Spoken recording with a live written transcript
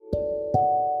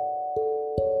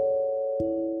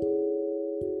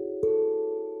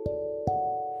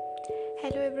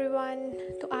Everyone.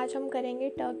 तो आज हम करेंगे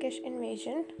टर्किश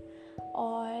इन्वेजन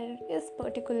और इस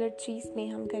पर्टिकुलर चीज़ में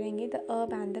हम करेंगे द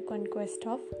अर्ब and the conquest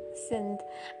of Sindh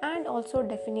and also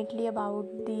definitely about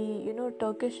the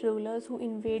Turkish rulers who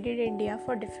invaded India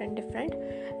for different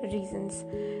reasons.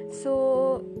 So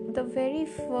the very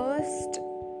first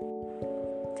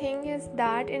thing is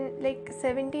that in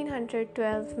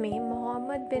 1712 में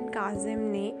मोहम्मद बिन कासिम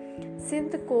ने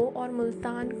सिंध को और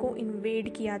मुल्तान को इन्वेड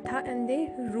किया था and they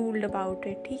ruled about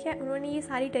it. ठीक है, उन्होंने ये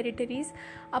सारी टेरिटरीज़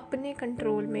अपने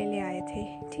कंट्रोल में ले आए थे.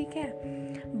 ठीक है,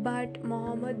 बट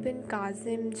मोहम्मद बिन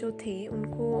कासिम जो थे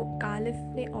उनको कालिफ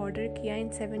ने ऑर्डर किया इन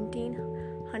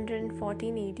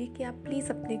 1714 AD कि आप प्लीज़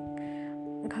अपने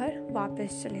घर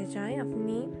वापस चले जाएं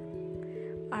अपनी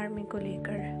आर्मी को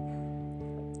लेकर.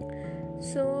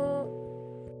 So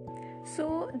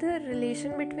the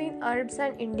relation between Arabs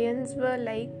and Indians were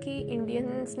like कि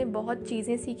Indians ने बहुत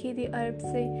चीज़ें सीखी थी अरब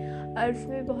से, अरब्स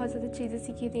में बहुत ज़्यादा चीज़ें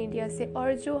सीखी थी इंडिया से,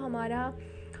 और जो हमारा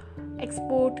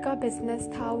एक्सपोर्ट का बिजनेस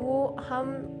था वो हम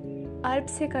अरब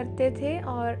से करते थे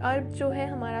और अरब जो है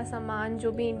हमारा सामान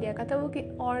जो भी इंडिया का था वो कि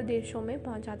और देशों में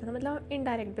पहुंचाता था, मतलब हम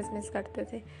इनडायरेक्ट बिजनेस करते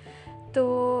थे. तो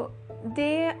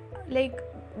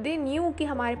दे न्यू कि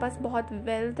हमारे पास बहुत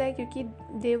वेल्थ है क्योंकि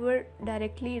they were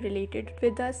directly related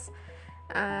with us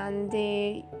and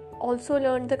they also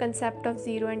learn the concept of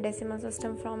zero and decimal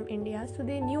system from India. So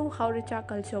they knew how rich our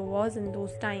culture was in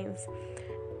those times.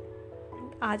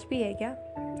 आज भी है क्या,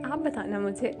 आप बताना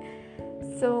मुझे.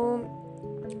 सो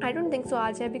I don't think so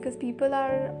आज है because people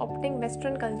are opting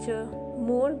Western culture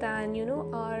more than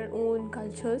our own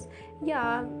cultures.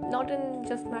 Yeah, not in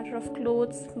just matter of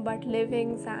clothes but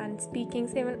livings and speakings.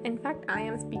 Even in fact I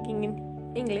am speaking in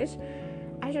English.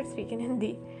 I should speak in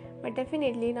Hindi, but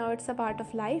definitely now it's a part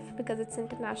of life because it's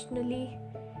internationally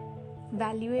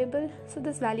valuable. So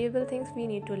these valuable things we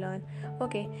need to learn.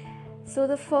 Okay, so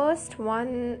the first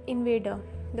invader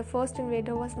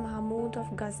was Mahmud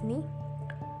of Ghazni.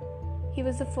 He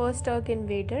was the first Turk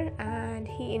invader and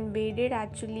he invaded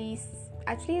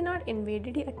actually not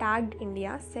invaded, he attacked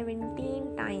India 17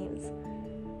 times.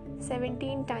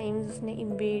 17 times उसने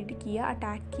invade किया,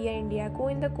 attack किया India को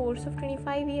in the course of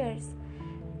 25 years.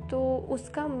 तो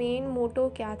उसका main motto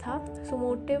क्या था? So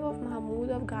motive of Mahmud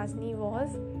of Ghazni was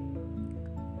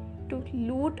to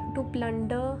loot, to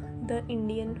plunder the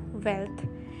Indian wealth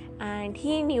and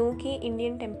he knew कि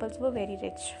Indian temples were very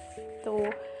rich. तो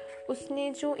उसने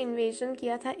जो इन्वेजन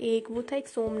किया था वो था एक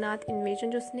सोमनाथ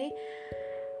इन्वेजन जो उसने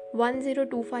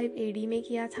 1025 AD में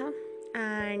किया था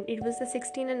and it was the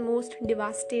 16th and most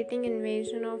devastating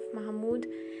invasion of Mahmud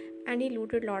and he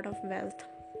looted lot of wealth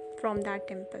from that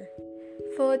temple.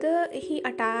 Further he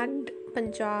attacked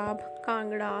Punjab,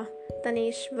 Kangra,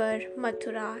 Thaneshwar,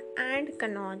 Mathura and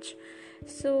Kannauj.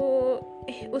 So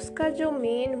उसका जो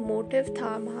मेन मोटिव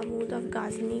था महमूद ऑफ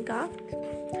गाजनी का,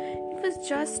 it was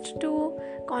just to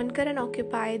conquer and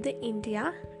occupy the India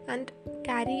and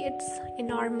carry its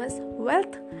enormous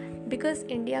wealth because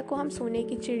India को हम सोने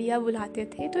की चिड़िया बुलाते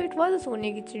थे. तो it was a सोने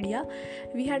की चिड़िया.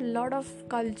 We had a lot of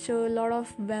culture, lot of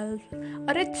wealth, a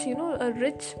rich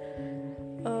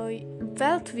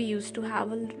wealth we used to have,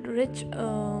 a rich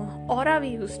aura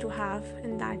we used to have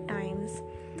in that times.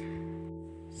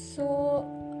 So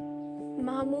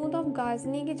Mahmud of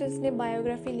Ghazni की जिसने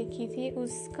biography लिखी थी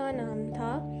उसका नाम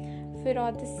था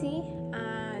फिरौदसी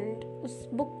एंड उस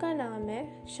बुक का नाम है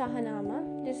शाहनामा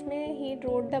जिसमें he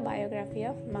wrote the biography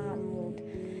of Mahmud.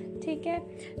 ठीक है,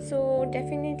 so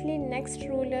definitely next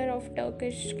ruler of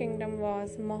Turkish kingdom was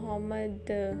Mohammad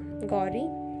Ghori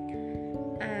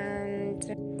and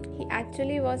he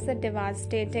actually was the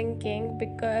devastating king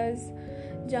because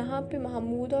जहाँ पे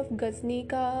महमूद ऑफ गजनी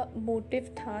का मोटिव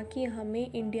था कि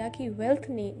हमें इंडिया की वेल्थ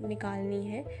निकालनी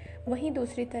है, वहीं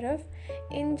दूसरी तरफ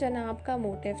इन जनाब का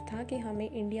मोटिव था कि हमें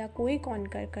इंडिया को ही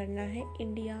कॉन्कर करना है,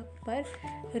 इंडिया पर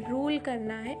रूल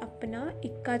करना है, अपना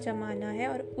इक्का जमाना है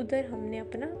और उधर हमने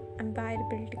अपना एम्पायर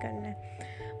बिल्ड करना है.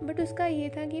 बट उसका ये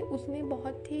था कि उसने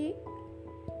बहुत ही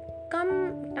कम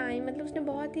टाइम, मतलब उसने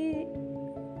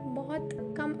बहुत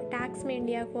कम अटैक्स में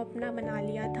इंडिया को अपना बना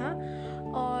लिया था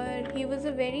और he was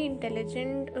a very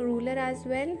intelligent ruler as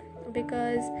well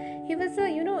because he was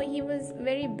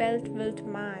very well-built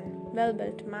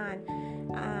man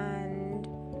and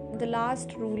the last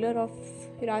ruler of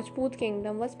Rajput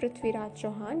kingdom was Prithviraj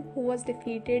Chauhan who was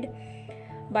defeated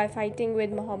by fighting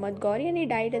with Muhammad Ghori and he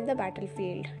died in the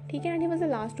battlefield. ठीक है, and he was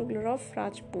the last ruler of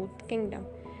Rajput kingdom.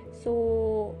 So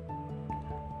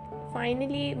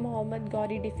finally Muhammad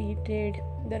Ghori defeated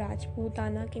the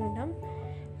Rajputana kingdom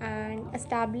and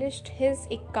established his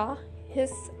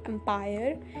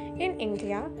empire in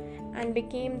India and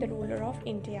became the ruler of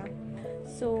India.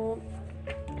 So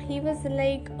he was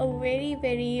like a very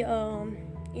very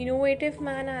innovative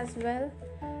man as well,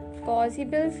 because he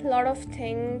built a lot of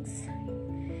things.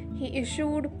 He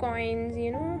issued coins,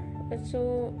 so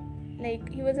like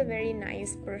he was a very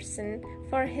nice person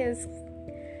for his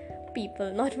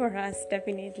people, not for us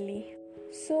definitely.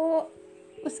 So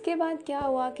उसके बाद क्या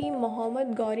हुआ कि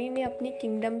मोहम्मद गौरी ने अपनी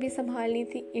kingdom भी संभालनी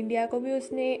थी, India को भी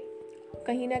उसने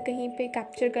कहीं ना कहीं पे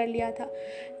कैप्चर कर लिया था।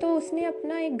 तो उसने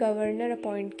अपना एक गवर्नर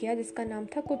अपॉइंट किया जिसका नाम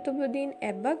था Qutubuddin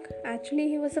Aibak. Actually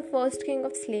he was the first king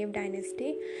of slave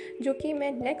dynasty, जो कि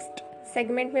मैं नेक्स्ट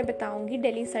सेगमेंट में बताऊंगी,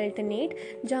 दिल्ली सल्तनत,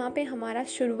 जहाँ पे हमारा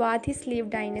शुरुआत ही स्लेव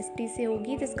डायनेस्टी से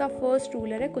होगी, जिसका फर्स्ट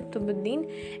रूलर है कुतुबुद्दीन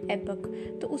ऐबक।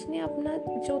 तो उसने अपना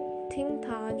जो थिंग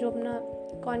था, जो अपना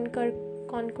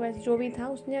कॉन्क्वेस्ट जो भी था,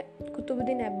 उसने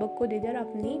कुतुबुद्दीन ऐबक को दे दिया और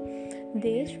अपनी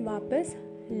देश वापस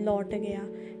लौट गया।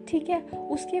 ठीक है,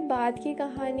 उसके बाद की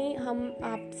कहानी हम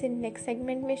आपसे नेक्स्ट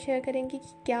सेगमेंट में शेयर करेंगे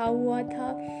कि क्या हुआ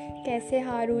था, कैसे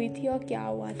हार हुई थी और क्या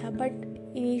हुआ था। बट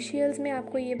इनिशियल्स में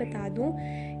आपको ये बता दूं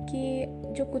कि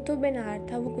जो कुतुब मीनार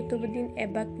था वो कुतुबुद्दीन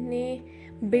ऐबक ने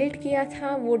बिल्ड किया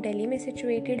था। वो दिल्ली में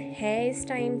सिचुएटेड है इस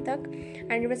टाइम तक,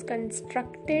 and it was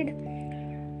constructed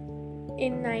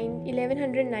in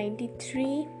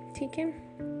 1193। ठीक है,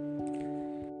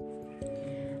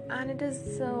 and it is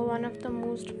one of the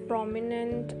most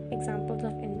prominent examples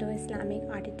of Indo-Islamic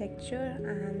architecture,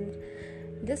 and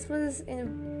this was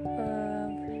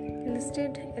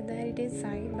listed at the heritage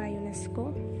site by UNESCO.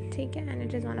 ठीक है, and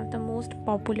it is one of the most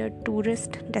popular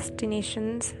tourist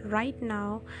destinations right now.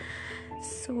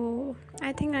 So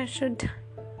I think I should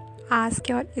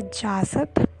ask your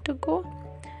ijazat to go.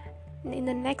 In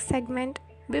the next segment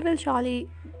we will surely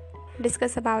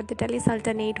discuss about the Delhi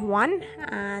Sultanate 1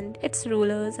 and its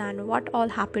rulers and what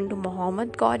all happened to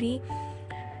Muhammad Ghori,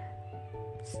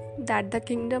 that the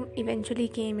kingdom eventually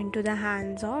came into the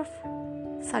hands of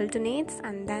sultanates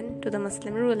and then to the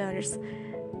Muslim rulers.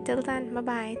 Till then, bye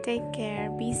bye, take care,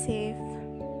 be safe,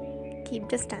 keep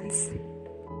distance.